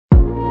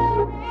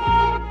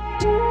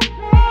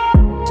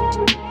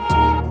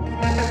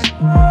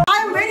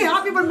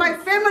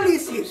family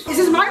is here. This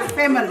is my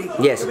family.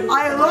 Yes.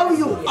 I love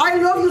you. I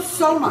love you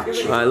so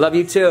much. I love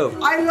you too.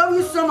 I love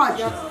you so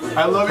much.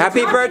 I love you.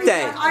 Happy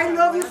birthday. I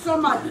love you so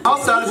much.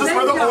 Outside, is this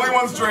we're the only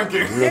ones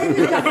drinking?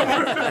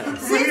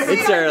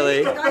 It's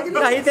early.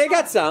 No, they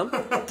got some.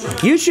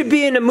 You should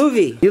be in a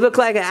movie. You look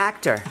like an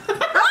actor.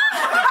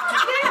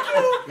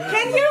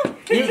 Can you?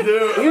 You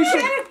do. You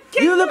should.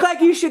 You look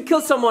like you should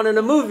kill someone in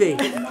a movie.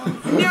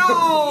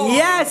 No.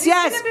 Yes,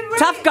 yes.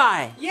 Tough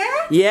guy. Yeah?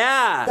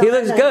 Yeah. He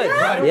looks good.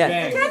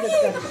 Yeah.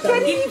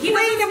 Can he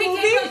play in a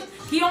movie?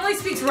 He only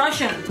speaks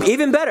Russian.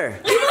 Even better.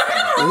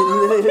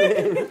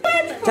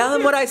 Tell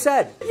him what I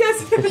said.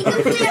 Yes.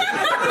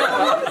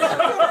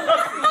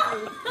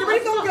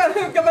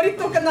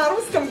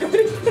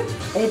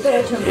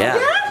 Yeah.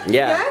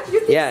 Yeah. You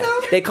think so?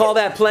 They call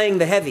that playing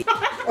the heavy.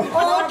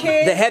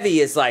 Okay. The heavy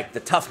is like the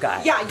tough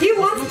guy. Yeah, he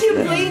wants to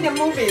play in a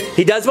movie.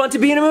 He does want to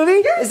be in a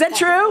movie? Is that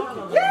true?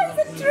 Yes,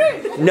 it's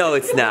true. No,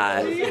 it's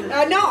not.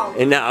 No.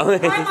 No.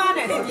 I'm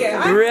honest.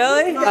 Yeah.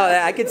 Really?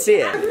 Oh, I could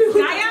see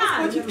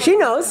it. She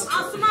knows.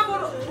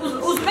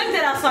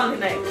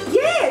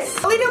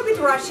 Yes. A little bit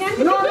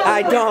Russian. No.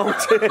 I don't.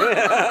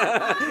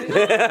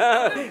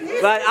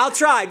 But I'll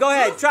try. Go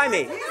ahead. Try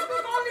me.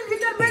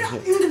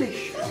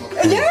 English.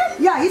 Yeah?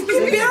 Yeah, he speaks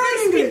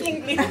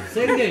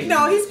English.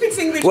 No, he speaks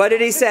English. What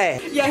did he say?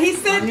 Yeah, he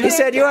said. He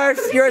said you're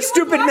a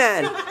stupid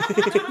man.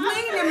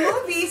 Playing the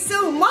movie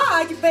so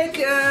much, but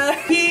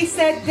he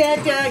said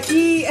that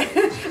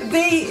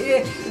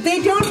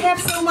they don't have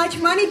so much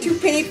money to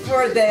pay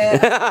for the.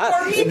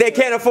 For me. They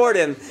can't afford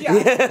him. Yeah.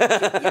 Yeah,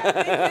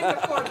 they can't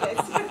afford this.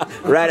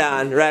 Right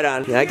on, right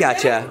on. I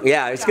gotcha.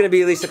 Yeah, it's gonna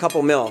be at least a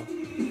couple mil.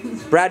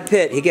 Brad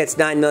Pitt, he gets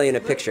 9 million a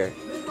picture.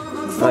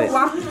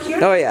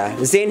 Oh yeah,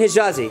 Zayn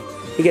Hijazi,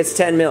 he gets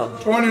 10 mil.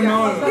 20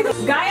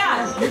 million.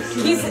 Gaia,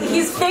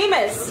 he's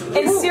famous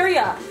in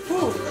Syria.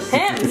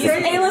 Him, he's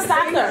an A-list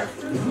actor.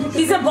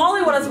 He's in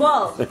Bollywood as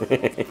well.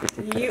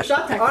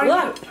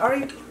 Are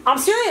you? I'm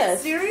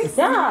serious. Serious?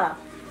 Yeah.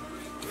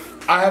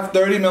 I have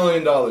 $30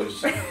 million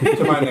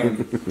to my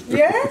name.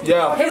 Yeah?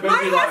 Yeah. His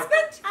My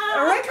husband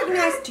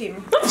recognized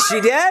him. She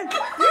did?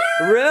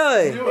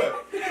 Really? Do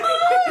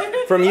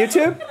it. From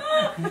YouTube?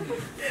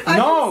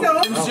 No,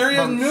 so. in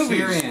Syrian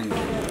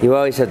movies. You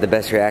always have the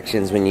best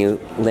reactions when you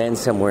land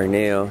somewhere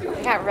new.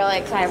 I got really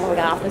excited when we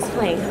got off this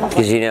plane.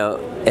 Because you know,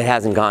 it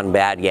hasn't gone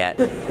bad yet.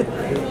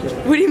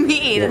 What do you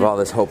mean? You have all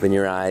this hope in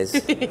your eyes.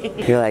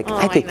 You're like,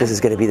 I think this is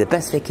going to be the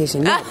best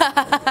vacation yet.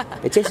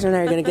 Jason and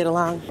I are going to get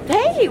along.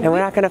 Hey, and we're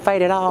not going to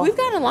fight at all. We've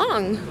gotten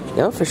along.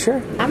 No, for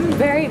sure. I'm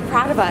very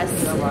proud of us.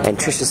 And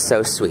Trisha's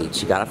so sweet.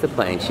 She got off the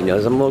plane. She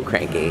knows I'm a little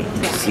cranky.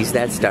 She sees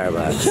that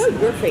Starbucks. Show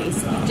your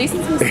face.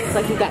 Jason looks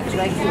like you got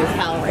dragged through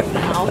hell right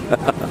now.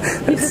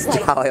 That's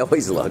like, how I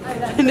always look.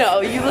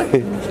 No, you look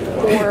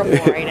horrible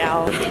right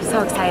now. I'm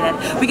so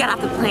excited. We got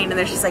off the plane and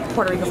there's just like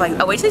Puerto Rico flag.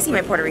 Oh, wait till you see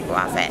my Puerto Rico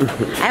outfit.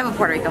 I have a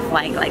Puerto Rico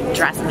flag like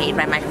dress made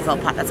by Michael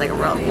Philpott. That's like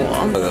real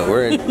cool.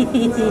 We're in.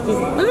 It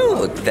don't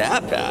look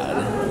that bad.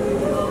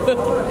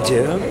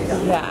 Do?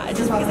 Yeah,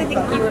 just because I think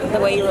the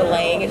way you were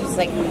laying, it just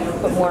like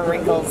put more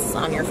wrinkles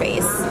on your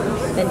face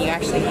than you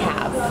actually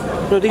have.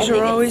 No, these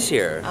are always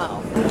here.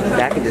 Oh.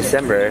 Back in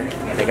December,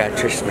 I got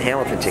Trisha some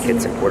Hamilton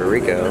tickets in Puerto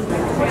Rico.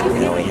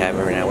 And now we have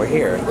them, and now we're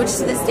here. Which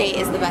to this day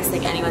is the best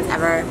thing anyone's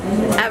ever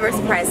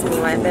surprised me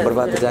with. What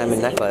about the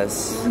diamond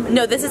necklace?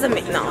 No, this is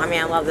no. I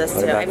mean, I love this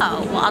too. I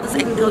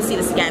can go see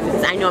this again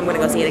because I know I'm gonna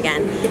go see it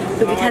again.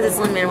 But because it's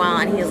Lin-Manuel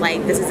and he's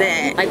like, this is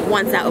it. Like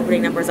once that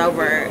opening number's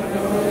over,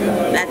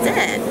 that's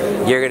it.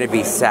 You're gonna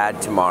be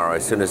sad tomorrow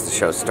as soon as the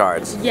show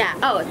starts. Yeah.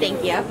 Oh,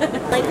 thank you.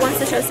 Like once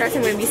the show starts,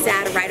 I'm gonna be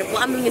sad right away.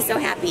 Well, I'm gonna be so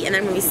happy, and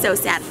then I'm gonna be so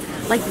sad.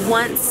 Like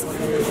once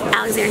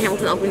Alexander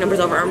Hamilton opening number's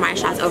over or my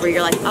shot's over,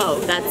 you're like,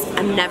 oh,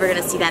 I'm never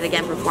gonna see that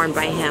again performed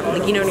by him.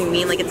 Like, you know what I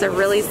mean? Like it's a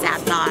really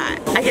sad thought.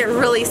 I get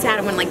really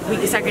sad when like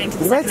we start getting to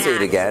the second act. He might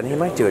do it again. He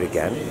might do it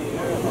again.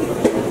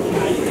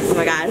 Oh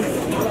my god.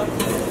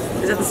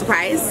 Is that the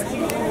surprise?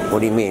 What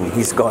do you mean?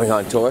 He's going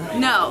on tour?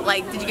 No,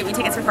 like, did you give me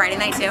tickets for Friday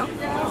night too?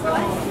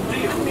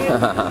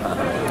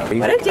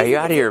 Are you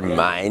out of your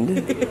mind?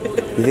 You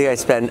think I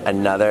spend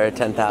another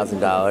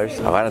 $10,000?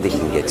 Oh, I don't think you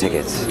can get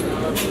tickets.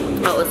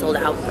 Oh, it's sold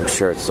out. I'm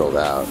sure it's sold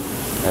out.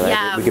 And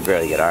yeah. We could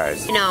barely get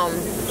ours. You know,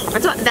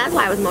 that's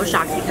why I was most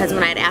shocked, because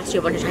when I had asked you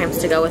a bunch of times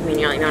to go with me and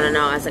you're like,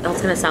 no. I was like, oh,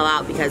 it's going to sell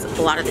out because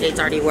a lot of the dates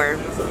already were.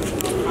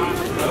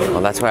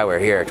 Well, that's why we're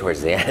here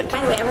towards the end.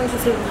 By the way, everyone's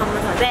just leaving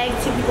compliments on my bag.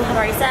 2 people have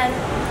already said,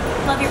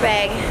 love your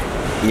bag.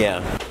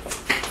 Yeah.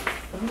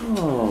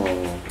 Oh.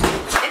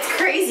 It's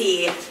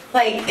crazy.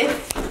 Like, it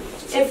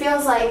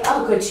feels like,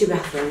 oh, good, 2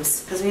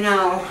 bathrooms. Because we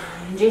know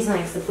Jason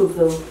likes to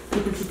poo-poo.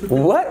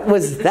 What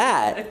was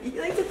that?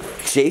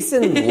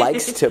 Jason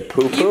likes to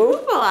poo-poo? You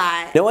poop a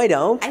lot. No, I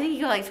don't. I think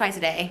you go like twice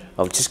a day.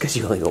 Oh, just because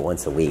you only go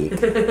once a week.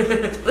 Look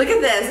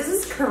at this. This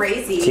is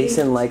crazy.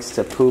 Jason likes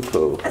to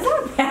poo-poo. That's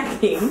not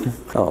packing.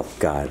 Oh,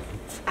 God.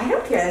 I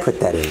don't care. Put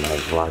that in my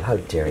vlog. How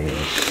dare you?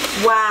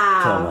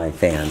 Wow. Tell my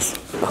fans.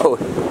 Oh,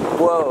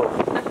 whoa.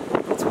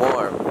 It's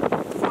warm.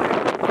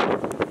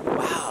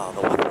 Wow,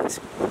 the water looks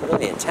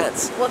really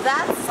intense. Well,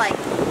 that's like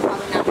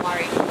probably not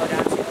water you can go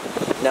down to.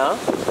 No?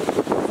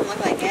 Doesn't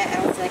look like it.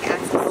 I don't see like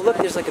access. Oh, look,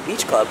 there's like a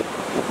beach club.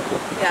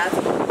 Yeah, it's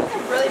like a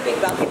really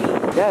big balcony.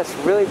 Yeah, it's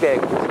really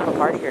big. Let's have a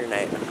party here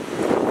tonight.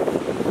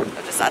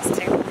 Oh, just us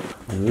two.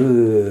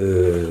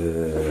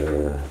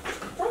 Ooh.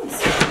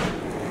 Thanks.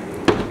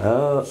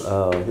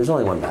 Oh. There's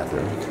only one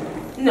bathroom.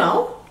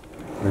 No.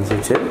 Is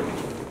there two?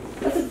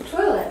 That's a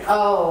toilet.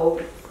 Oh,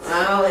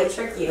 they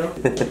trick you.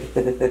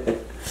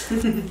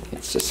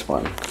 It's just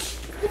one.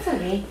 It's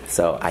okay.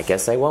 So I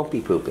guess I won't be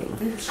pooping.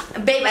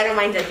 Babe, I don't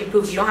mind that you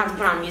poop. You don't have to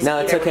put on music. No,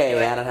 it's either when you okay.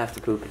 do it. I don't have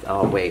to poop.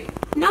 Oh, wait.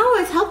 No,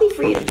 it's healthy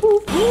for you to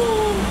poop.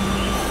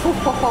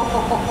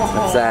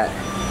 What's that?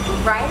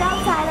 Right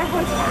outside our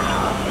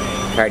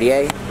hotel.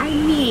 Cartier? I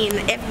mean,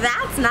 if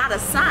that's not a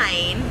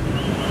sign.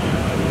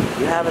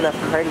 You have enough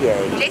Cartier.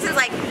 Jason's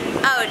like,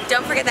 oh,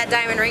 don't forget that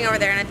diamond ring over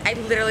there. And I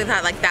literally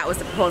thought like that was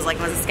the proposal, like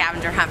it was a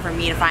scavenger hunt for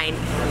me to find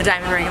the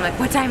diamond ring. I'm like,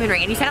 what diamond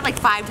ring? And you said it like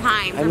 5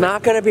 times. I'm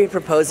not gonna be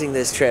proposing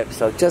this trip,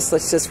 so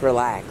let's just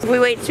relax. We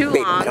wait too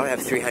Babe, long. I don't have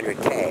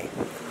 300K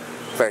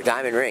for a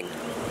diamond ring.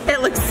 It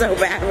looks so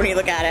bad when you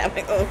look at it. I'm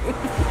like, oh.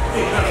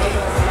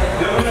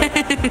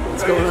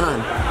 What's going on?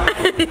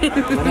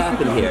 What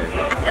happened here?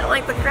 I don't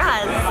like the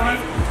crust.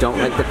 Don't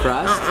like the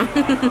crust?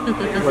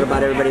 What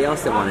about everybody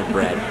else that wanted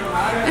bread?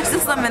 There's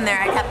still some in there.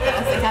 I kept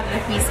a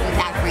piece in the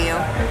bag for you.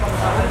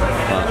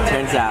 Well, it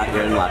turns out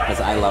you're in luck because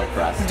I love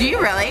crust. Do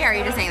you really? Or are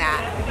you just saying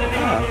that?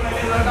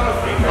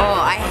 Oh,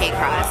 I hate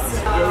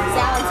crust.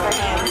 Salads for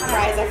him.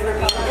 Fries are for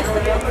me.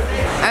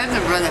 I have a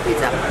really good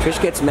pizza. Trish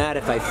gets mad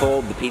if I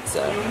fold the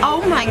pizza.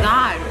 Oh my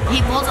god.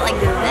 He folds it like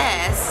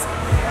this.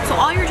 So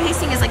all you're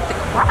tasting is like the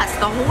crust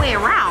the whole way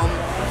around.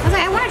 I was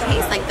like, I want to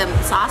taste like the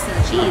sauce and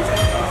the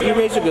cheese. You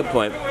raise a good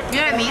point. You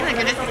know what I mean? Like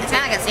it's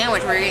kind of like a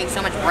sandwich where you're getting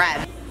so much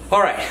bread.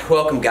 Alright,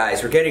 welcome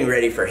guys. We're getting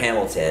ready for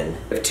Hamilton.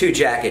 We have 2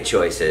 jacket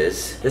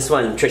choices. This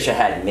one Trisha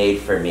had made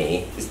for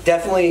me. It's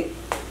definitely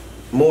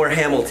more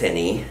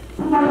Hamilton-y.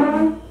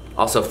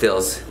 Also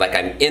feels like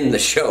I'm in the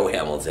show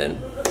Hamilton,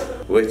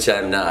 which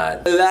I'm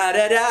not. La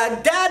da da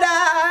da da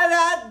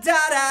da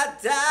da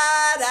da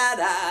da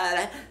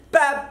da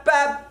ba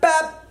ba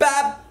ba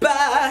ba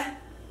ba.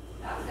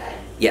 Okay.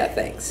 Yeah,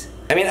 thanks.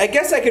 I mean, I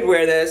guess I could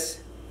wear this.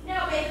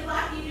 No, babe, the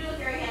black, you do look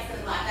very handsome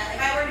in black.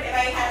 If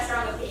I had a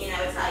strong opinion,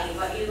 I would tell you,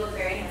 but you look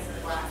very handsome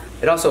in black.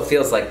 It also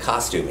feels like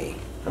costumey.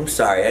 I'm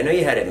sorry, I know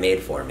you had it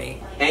made for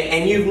me.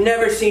 And you've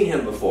never seen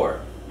him before.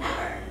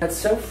 Never. That's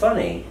so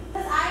funny.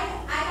 Because I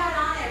got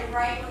on it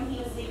right when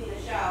he was leaving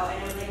the show, and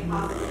it was like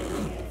impossible to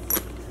do it.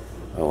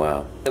 Oh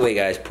wow. By the way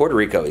guys, Puerto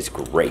Rico is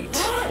great.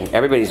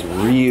 Everybody's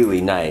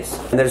really nice.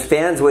 And there's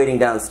fans waiting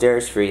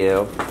downstairs for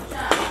you.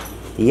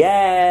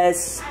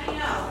 Yes! How do you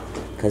know?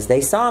 Because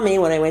they saw me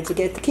when I went to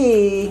get the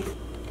key.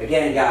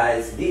 Again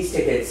guys, these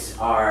tickets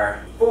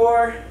are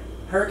for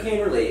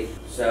hurricane relief.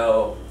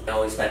 So, I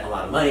always spent a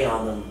lot of money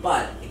on them,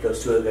 but it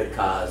goes to a good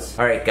cause.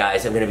 Alright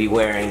guys, I'm going to be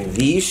wearing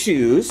these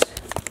shoes.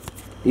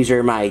 These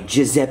are my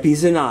Giuseppe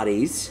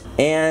Zanottis.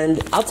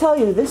 And I'll tell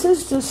you, this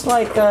is just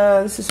like,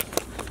 this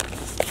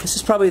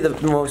is probably the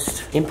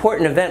most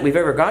important event we've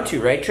ever gone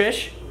to, right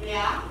Trish?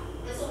 Yeah.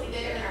 This will be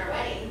bigger than our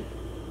wedding.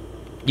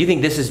 You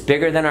think this is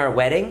bigger than our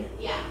wedding?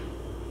 Yeah.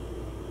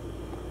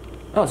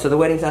 Oh, so the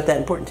wedding's not that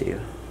important to you.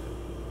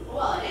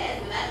 Well, it is,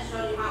 but that just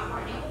shows you how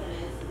important Hamilton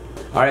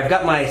is. Alright, I've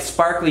got my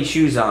sparkly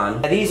shoes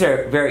on. These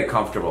are very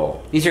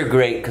comfortable. These are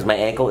great because my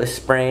ankle is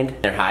sprained.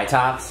 They're high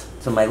tops.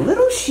 So my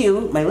little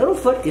shoe, my little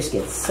foot just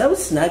gets so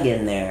snug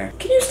in there.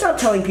 Can you stop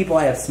telling people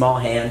I have small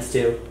hands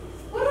too?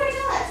 What do I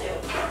tell that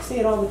to? I say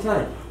it all the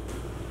time.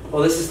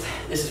 Well, this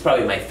is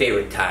probably my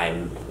favorite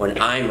time when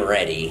I'm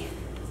ready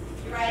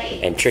You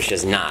ready? and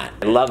Trisha's not.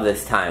 I love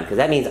this time because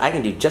that means I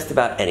can do just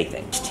about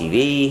anything.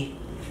 TV,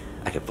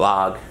 I could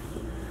vlog,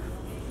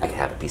 I could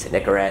have a piece of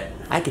Nicorette.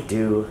 I could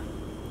do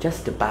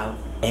just about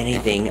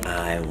anything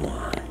I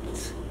want.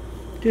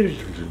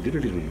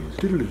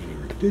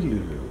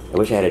 I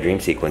wish I had a dream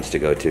sequence to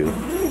go to.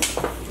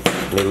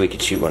 Maybe we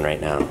could shoot one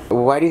right now.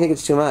 Why do you think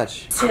it's too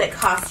much? It's too like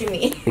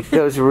costumey. It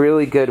goes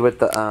really good with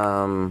the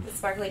The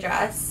sparkly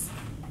dress.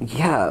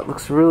 yeah, it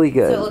looks really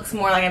good. So it looks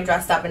more like I'm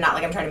dressed up and not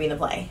like I'm trying to be in the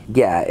play.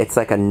 Yeah, it's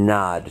like a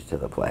nod to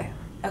the play.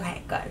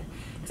 Okay, good.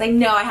 Because I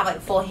know I have like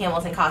full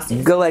Hamilton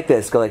costumes. Go like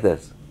this, go like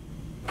this.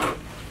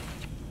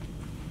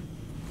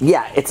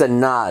 Yeah, it's a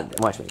nod.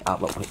 Watch me. Oh,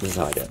 look, this is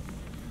how I do it.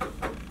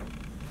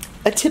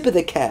 A tip of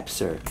the cap,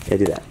 sir. Yeah,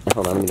 do that.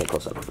 Hold on, let me get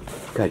close up.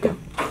 Go ahead, go.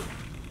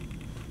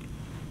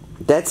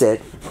 That's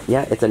it.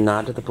 Yeah, it's a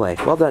nod to the play.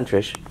 Well done,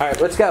 Trish. All right,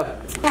 let's go.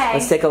 Okay.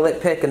 Let's take a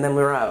lit pic and then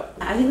we're out.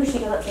 I think we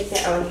should go take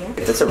that over here.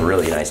 That's a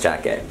really nice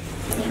jacket.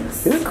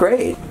 Thanks. You look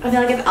great. I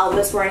feel like if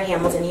Elvis were in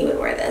Hamilton, he would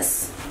wear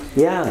this.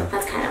 Yeah.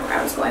 That's kind of where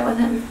I was going with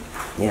him.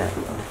 Yeah.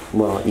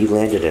 Well, you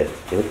landed it.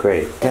 You look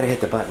great. Gotta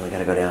hit the button. We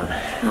gotta go down.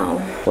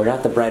 Oh. We're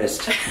not the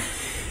brightest,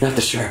 not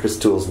the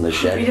sharpest tools in the We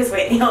shed. just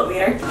wait in the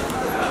elevator.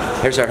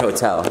 Here's our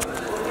hotel.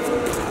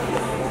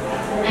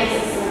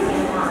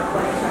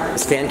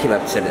 This fan came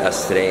up to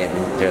us today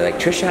and they're like,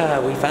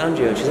 Trisha, we found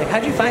you. And she's like,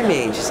 how'd you find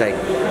me? And she's like,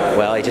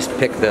 well, I just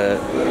picked the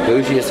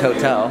bougiest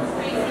hotel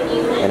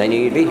and I knew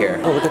you'd be here.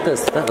 Oh, look at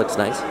this. That looks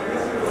nice.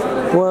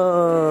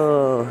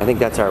 Whoa. I think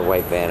that's our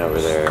white van over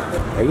there.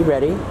 Are you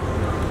ready?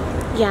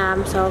 Yeah,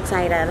 I'm so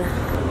excited.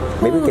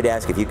 Maybe we could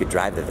ask if you could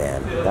drive the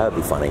van. That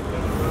would be funny.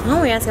 Why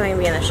don't we ask him to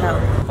be in the show?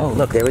 Oh,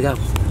 look, there we go.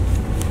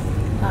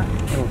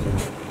 Hamilton.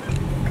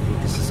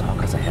 This is all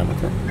because of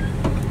Hamilton.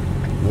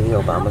 Maybe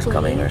Obama's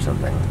coming or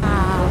something.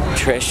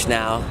 Trish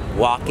now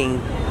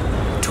walking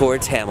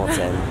towards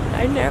Hamilton.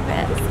 I'm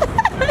nervous.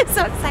 I'm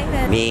so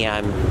excited. Me,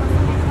 I'm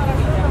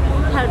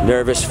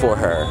nervous for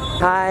her.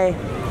 Hi.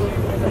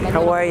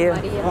 How are you?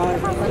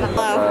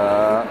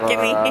 Hello. Give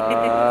me.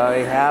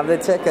 We have the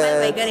ticket. By the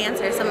way, good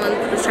answer. Someone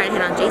was trying to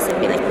hit on Jason,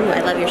 being like, "Ooh, I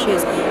love your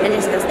shoes," and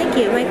Jason goes, "Thank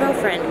you. My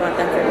girlfriend bought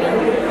them for me."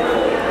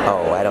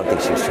 Oh, I don't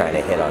think she was trying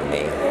to hit on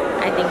me.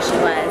 I think she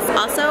was.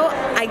 Also,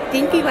 I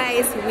think you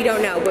guys, we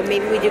don't know, but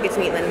maybe we do get to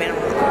meet Lin-Manuel.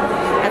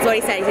 That's what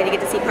he said. He said you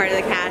get to see part of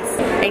the cast.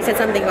 And he said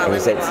something about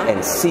Lin-Manuel.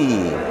 And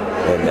see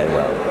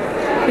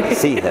Lin-Manuel.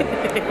 See him.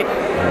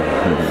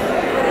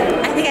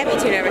 I think I'd be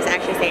too nervous to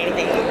actually say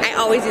anything. I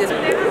always do this.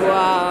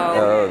 Whoa.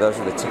 Oh, those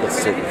are the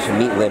tickets to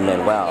meet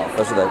Lin-Manuel.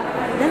 Those are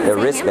the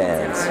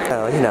wristbands.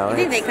 Oh, you know, I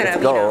think they could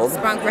have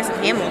sprung for some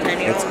Hamilton.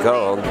 It's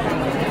gold.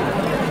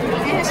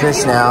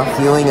 Trish now,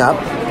 fueling up,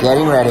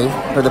 getting ready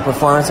for the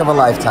performance of a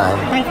lifetime.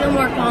 I feel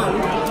more calm.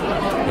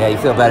 Yeah, you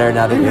feel better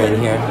now that you're in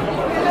here?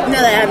 No,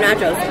 that I have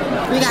nachos.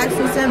 We got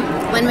some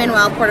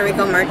Lin-Manuel Puerto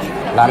Rico merch.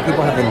 A lot of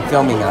people have been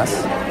filming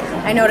us.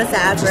 I noticed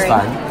that. Which is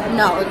fun.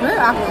 No, it's very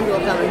awkward when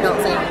people come and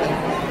don't say anything.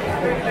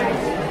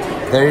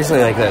 They're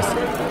usually like this.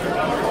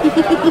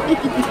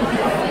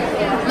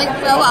 Like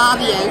so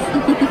obvious.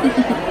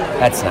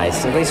 That's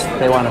nice. At least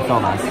they want to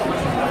film us.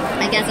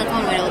 I guess that's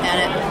one way to look at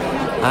it.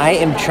 I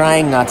am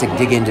trying not to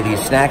dig into these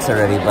snacks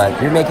already,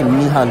 but you're making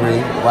me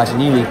hungry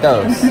watching you eat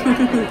those.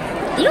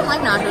 You don't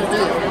like nachos, do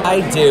you? I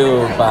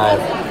do, but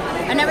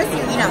I never see,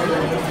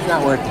 it's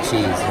not worth the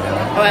cheese, you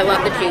know? Oh, I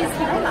love the cheese.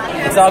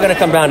 It's all going to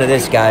come down to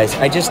this, guys.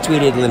 I just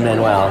tweeted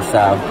Lin-Manuel,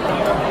 so...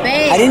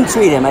 Babe. I didn't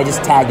tweet him, I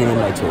just tagged him in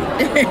my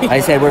tweet. I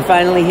said, we're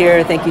finally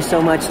here. Thank you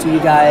so much to you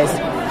guys.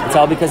 It's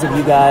all because of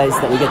you guys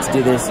that we get to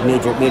do this.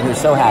 Made her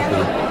so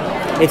happy.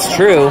 It's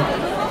true.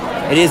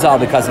 It is all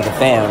because of the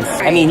fans.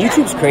 I mean,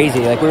 YouTube's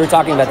crazy. Like, we were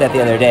talking about that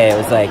the other day. It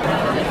was like,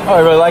 oh, I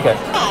really like it.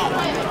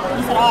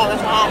 You said, oh, I wish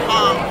I had a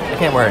hat. I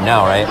can't wear it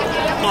now, right?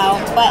 No,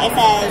 but it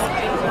says,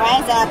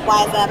 rise up,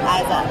 wise up,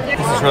 eyes up.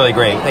 This is really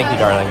great. Thank you,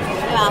 darling.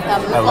 You're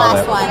welcome. I love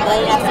last it. one. The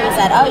lady next to me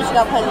said, oh, you should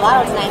go play the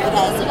lotto tonight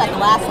because you got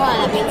the last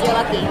one. That means you're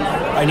lucky.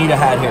 I need a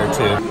hat here,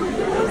 too.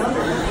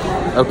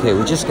 Okay,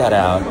 we just got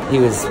out. He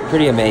was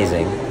pretty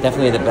amazing.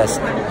 Definitely the best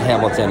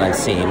Hamilton I've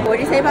seen. What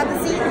did you say about the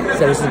seat?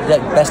 So this is the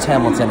best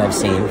Hamilton I've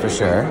seen, for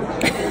sure.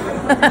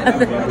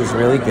 It was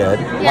really good.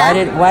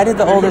 Yeah. Why did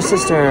the older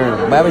sister,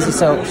 why was he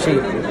so,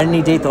 why didn't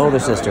he date the older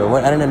sister?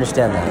 What, I didn't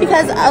understand that.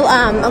 Because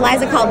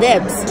Eliza called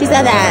dibs. She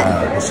said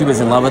that. She was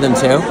in love with him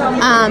too?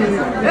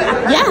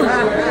 Yeah.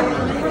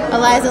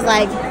 Eliza's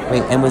like,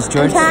 wait, and was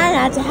George? I'm trying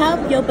not to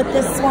help you, but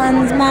this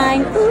one's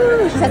mine.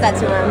 Ooh, she said that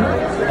to him.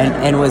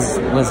 And was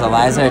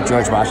Eliza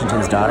George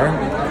Washington's daughter?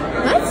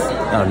 What?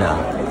 Oh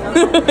no.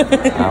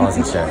 I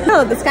wasn't sure.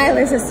 No, the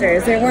Schuyler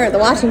sisters. They weren't the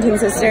Washington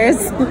sisters.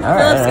 Philip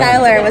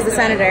Schuyler was the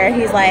senator.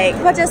 He's like,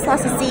 well, just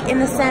lost a seat in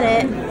the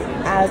Senate.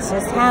 That's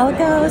just how it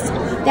goes.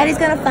 Daddy's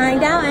gonna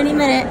find out any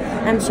minute.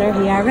 I'm sure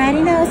he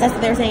already knows. That's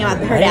what they were saying about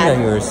her dad. I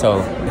didn't know you were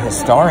so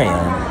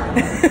historian.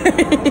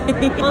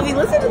 Well, if you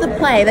listen to the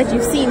play that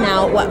you've seen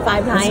now, what,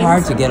 5 times? It's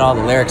hard to get all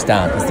the lyrics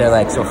down because they're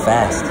like so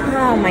fast.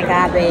 Oh my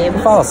god, babe.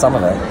 I follow some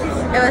of it.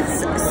 It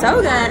was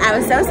so good. I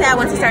was so sad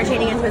once he started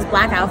changing into his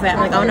black outfit. I'm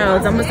like, oh no,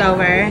 it's almost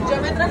over.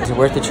 Is it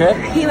worth the trip?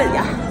 He was,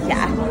 yeah.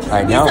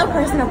 I know. He's so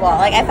personable.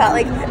 Like, I felt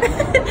like,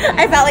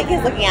 I felt like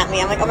he's looking at me.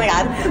 I'm like, oh my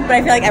god. But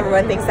I feel like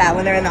everyone thinks that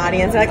when they're in the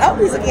audience. They're like, oh,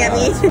 he's looking at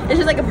me. It's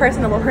just like a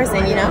personable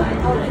person, you know?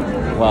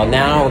 Well,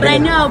 now... But I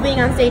know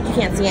being on stage, you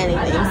can't see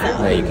anything, so.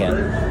 No, you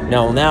can't.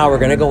 No, now we're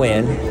going to go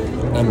in,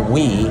 and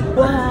we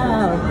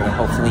Wow. will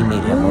hopefully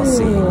meet him. We'll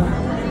see.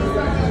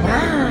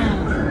 Wow.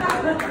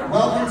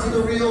 Welcome to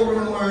the real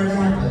room where it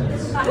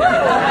happens.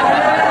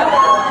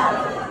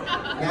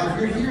 Now,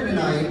 if you're here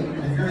tonight,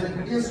 and if you're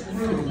in this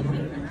room,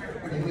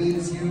 it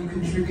means you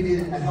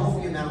contributed a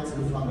healthy amount to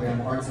the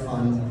Flamboyant Arts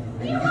Fund,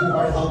 and you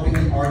are helping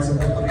the arts of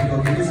Puerto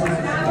Rico. Give yourself a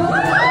round of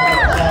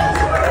applause.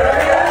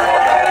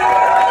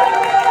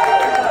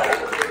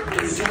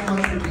 Thank you so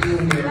much for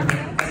being here.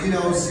 As you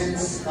know,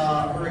 since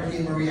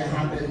Hurricane Maria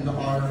happened,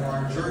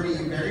 our journey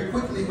very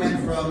quickly went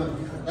from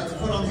let's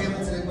put on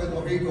Hamilton in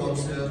Puerto Rico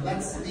to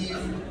let's leave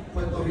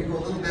Puerto Rico a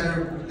little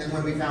better than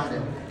when we found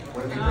it,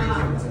 when we bring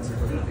Hamilton to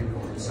Puerto Rico.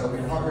 So we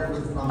partnered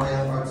with the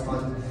Flamboyant Arts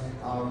Fund.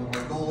 Our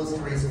goal is to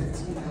raise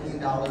 $15 million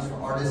for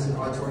artists and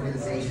arts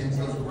organizations.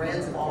 Those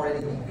grants have already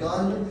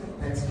begun,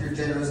 thanks to your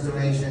generous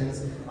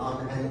donations,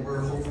 and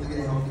we're hopefully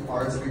going to help the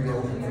arts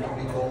rebuild in Puerto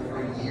Rico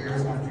for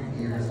years after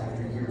years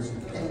after years.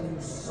 Thank you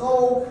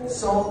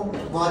so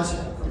much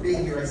for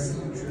being here. I see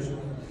you, Trisha.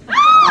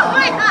 Oh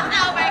my god,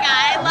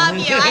 I love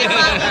you. I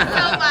love you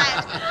so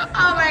much.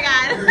 Oh my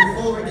god. You're in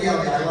full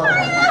regalia, I love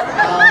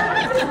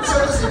it. So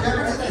listen,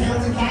 members of the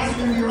Hamilton cast are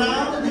going to be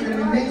around and they're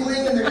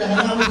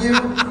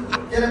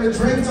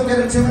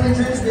too many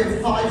drinks. We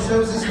have 5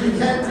 shows this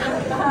weekend.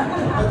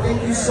 But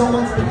thank you so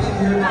much for being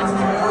here. It means the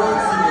world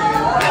to me.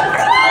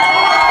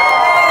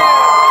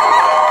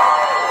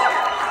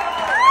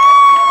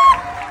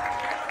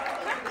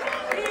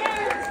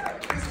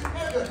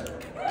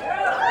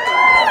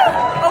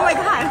 Oh my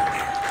god.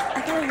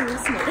 I thought I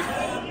hallucinated.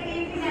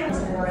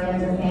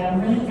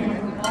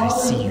 I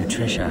see you,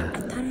 Trisha.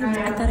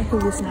 I thought I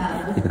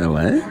hallucinated. You know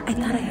what? I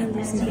thought I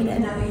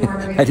hallucinated.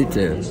 I did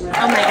too.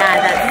 Oh my god,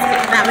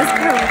 that was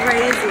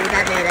crazy.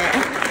 That made it.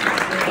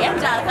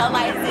 Angelica,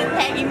 licensed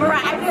Peggy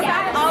Mariah.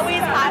 I've always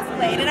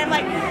cosplayed, and I'm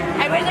like,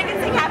 I wish I could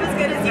sing half as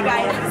good as you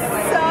guys.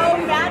 It's so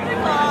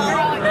magical.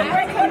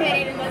 We're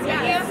committed in this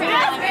video.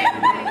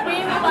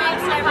 We love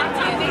Cyber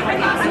TV.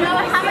 You know,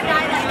 I have a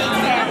guy that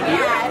makes it.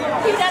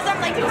 Yeah. He does them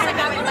like he kind of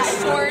got with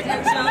short and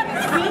small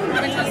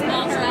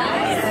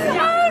dress.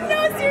 Oh no,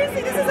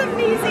 seriously, this is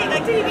amazing.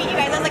 Like to meet you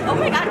guys, I was like, oh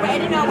my god, I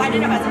didn't know I was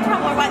in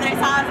trouble, or why did I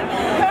saw it?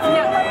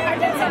 I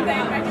did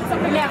something.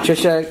 Yeah.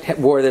 Trisha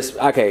wore this.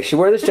 Okay, she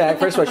wore this jacket.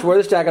 First of all, she wore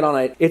this jacket all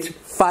night. It's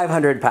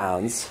 500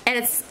 pounds. And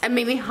it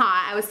made me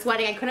hot. I was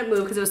sweating. I couldn't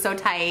move because it was so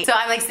tight. So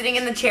I'm like sitting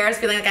in the chairs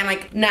feeling like I'm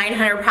like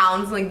 900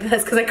 pounds like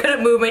this because I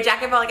couldn't move. My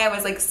jacket felt like I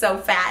was like so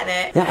fat in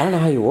it. Yeah, I don't know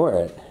how you wore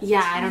it.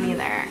 Yeah, I don't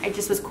either. It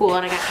just was cool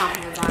and I got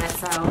compliments on it.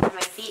 So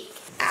my feet.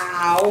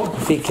 Ow.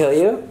 Feet kill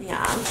you?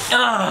 Yeah.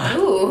 Ugh.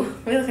 Ooh,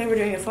 we look like we're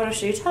doing a photo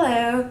shoot.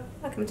 Hello.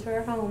 Welcome to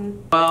our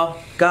home. Well,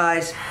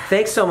 guys,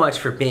 thanks so much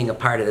for being a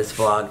part of this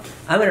vlog.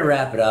 I'm gonna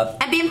wrap it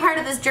up. And being part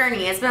of this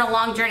journey. It's been a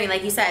long journey,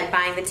 like you said,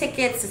 buying the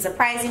tickets and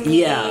surprising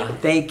me. Yeah,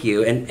 thank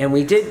you. And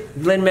we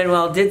did,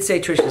 Lin-Manuel did say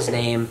Trisha's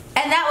name.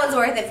 And that was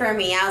worth it for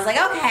me. I was like,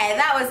 okay,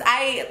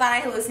 I thought I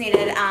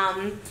hallucinated.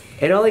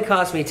 It only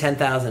cost me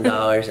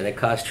 $10,000 and it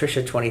cost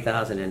Trisha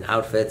 $20,000 in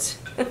outfits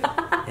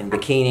and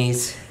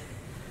bikinis.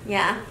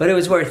 Yeah. But it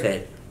was worth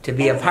it to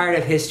be a part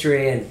of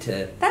history and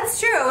to That's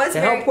true. It was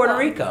to very help Puerto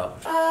cool. Rico.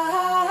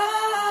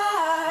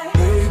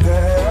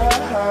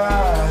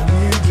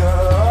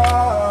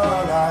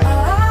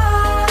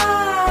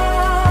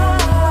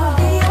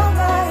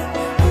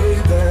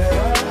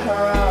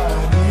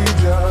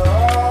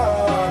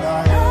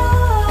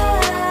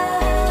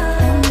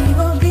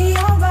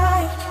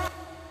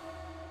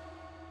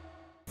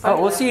 Oh,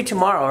 we'll see you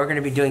tomorrow. We're going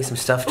to be doing some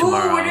stuff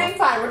tomorrow. Ooh, we're doing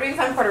fun. We're doing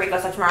fun Puerto Rico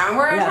stuff tomorrow. And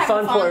we're Yeah,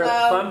 trying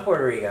fun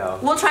Puerto Rico.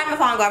 We'll try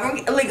mofongo.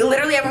 Everyone, like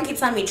literally, everyone keeps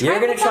telling me, try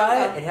You're going to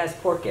try mofongo. it? It has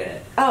pork in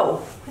it.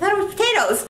 Oh, I thought it was potatoes.